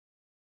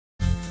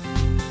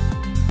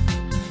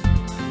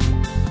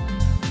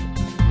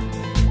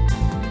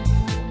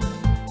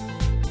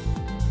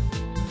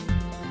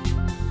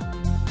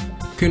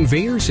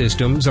Conveyor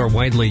systems are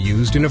widely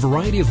used in a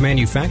variety of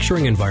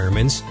manufacturing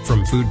environments,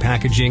 from food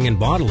packaging and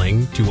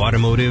bottling to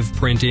automotive,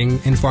 printing,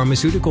 and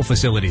pharmaceutical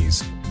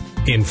facilities.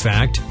 In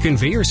fact,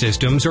 conveyor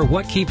systems are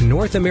what keep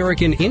North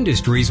American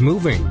industries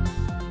moving.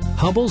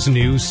 Hubbell's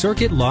new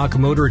circuit lock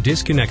motor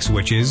disconnect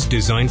switches,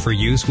 designed for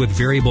use with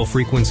variable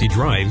frequency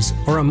drives,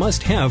 are a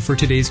must-have for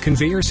today's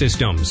conveyor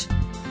systems.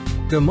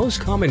 The most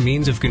common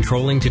means of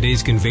controlling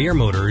today's conveyor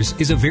motors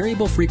is a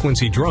variable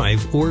frequency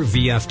drive, or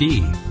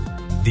VFD.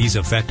 These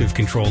effective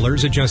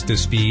controllers adjust the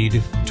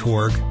speed,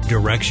 torque,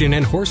 direction,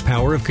 and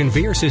horsepower of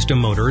conveyor system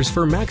motors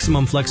for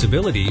maximum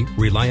flexibility,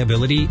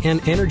 reliability,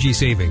 and energy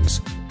savings.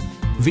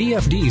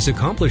 VFDs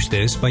accomplish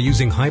this by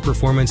using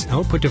high-performance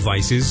output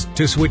devices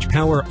to switch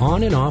power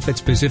on and off at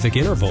specific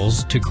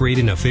intervals to create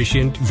an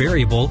efficient,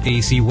 variable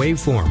AC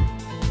waveform.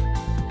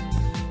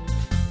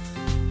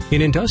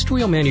 In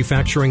industrial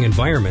manufacturing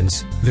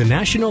environments, the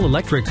National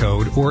Electric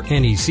Code, or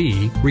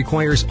NEC,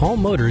 requires all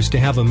motors to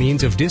have a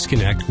means of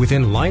disconnect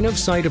within line of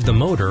sight of the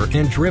motor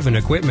and driven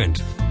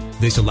equipment.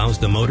 This allows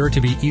the motor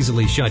to be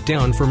easily shut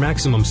down for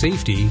maximum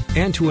safety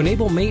and to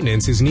enable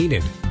maintenance as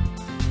needed.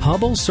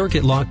 Hubbell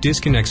circuit lock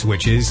disconnect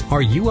switches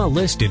are UL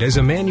listed as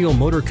a manual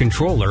motor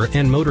controller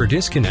and motor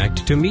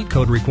disconnect to meet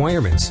code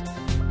requirements.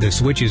 The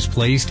switch is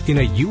placed in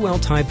a UL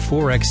Type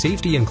 4X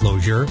safety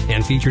enclosure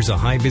and features a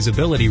high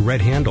visibility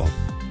red handle.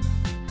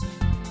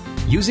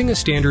 Using a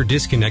standard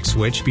disconnect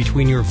switch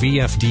between your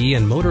VFD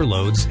and motor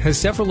loads has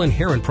several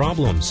inherent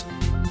problems.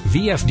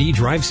 VFD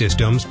drive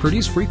systems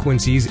produce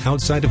frequencies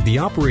outside of the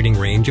operating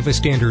range of a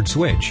standard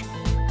switch.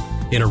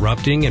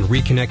 Interrupting and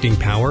reconnecting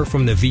power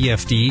from the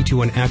VFD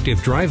to an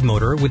active drive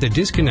motor with a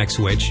disconnect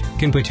switch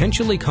can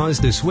potentially cause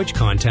the switch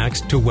contacts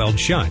to weld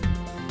shut.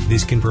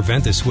 This can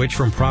prevent the switch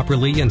from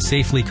properly and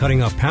safely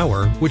cutting off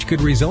power, which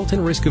could result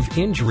in risk of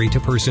injury to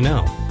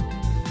personnel.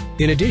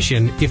 In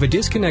addition, if a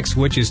disconnect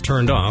switch is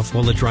turned off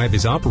while the drive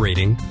is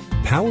operating,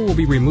 power will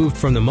be removed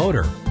from the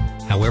motor.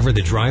 However,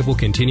 the drive will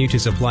continue to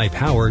supply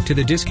power to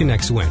the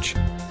disconnect switch.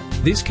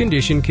 This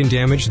condition can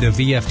damage the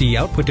VFD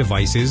output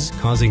devices,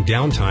 causing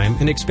downtime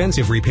and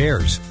expensive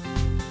repairs.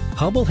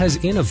 Hubbell has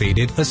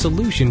innovated a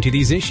solution to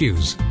these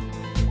issues.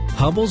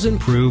 Hubbell's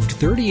improved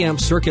 30-amp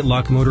circuit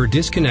lock motor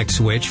disconnect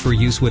switch for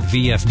use with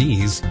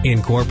VFDs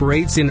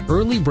incorporates an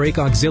early brake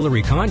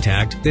auxiliary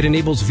contact that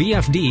enables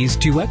VFDs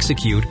to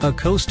execute a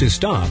coast to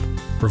stop,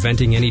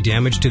 preventing any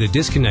damage to the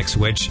disconnect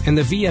switch and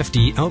the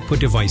VFD output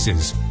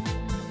devices.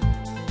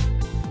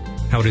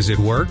 How does it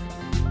work?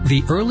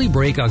 The early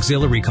brake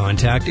auxiliary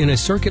contact in a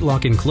circuit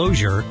lock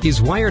enclosure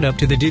is wired up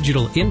to the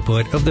digital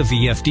input of the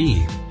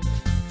VFD.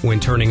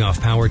 When turning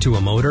off power to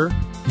a motor,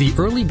 the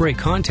early brake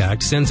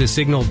contact sends a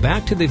signal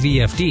back to the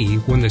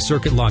VFD when the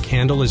circuit lock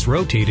handle is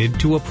rotated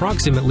to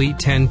approximately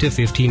 10 to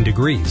 15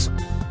 degrees.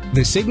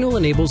 The signal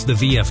enables the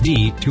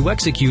VFD to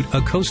execute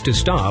a coast to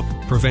stop,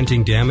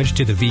 preventing damage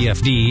to the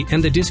VFD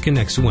and the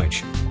disconnect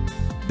switch.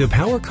 The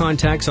power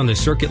contacts on the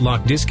circuit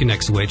lock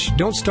disconnect switch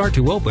don't start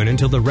to open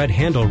until the red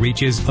handle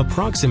reaches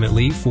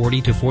approximately 40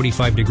 to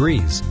 45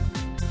 degrees.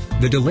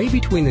 The delay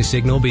between the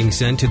signal being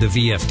sent to the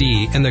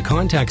VFD and the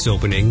contacts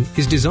opening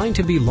is designed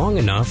to be long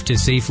enough to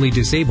safely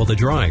disable the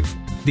drive.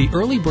 The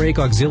early brake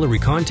auxiliary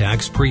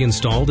contacts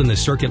pre-installed in the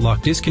circuit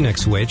lock disconnect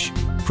switch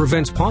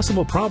prevents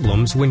possible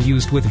problems when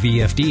used with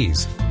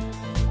VFDs.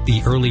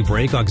 The early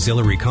brake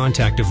auxiliary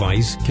contact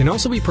device can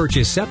also be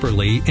purchased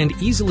separately and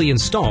easily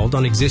installed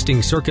on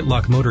existing circuit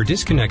lock motor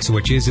disconnect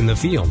switches in the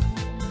field.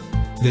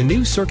 The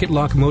new circuit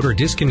lock motor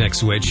disconnect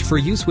switch for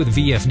use with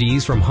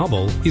VFDs from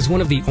Hubbell is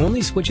one of the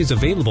only switches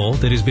available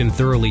that has been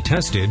thoroughly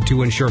tested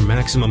to ensure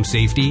maximum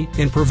safety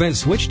and prevent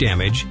switch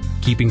damage,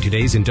 keeping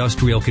today's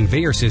industrial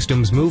conveyor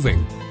systems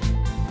moving.